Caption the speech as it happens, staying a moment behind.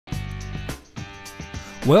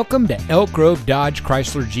Welcome to Elk Grove Dodge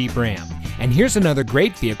Chrysler Jeep Ram, and here's another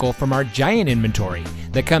great vehicle from our giant inventory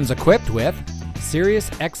that comes equipped with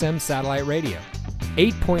Sirius XM satellite radio,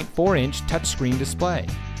 8.4-inch touchscreen display,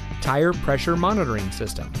 tire pressure monitoring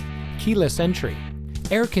system, keyless entry,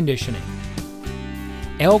 air conditioning.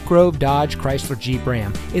 Elk Grove Dodge Chrysler Jeep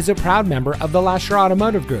Ram is a proud member of the Lasher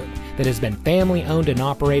Automotive Group that has been family owned and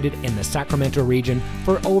operated in the Sacramento region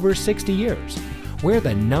for over 60 years. We're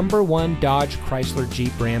the #1 Dodge Chrysler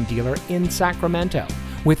Jeep Ram dealer in Sacramento,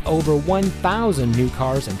 with over 1,000 new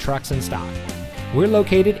cars and trucks in stock. We're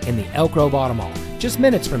located in the Elk Grove Auto Mall, just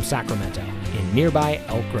minutes from Sacramento, in nearby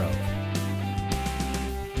Elk Grove.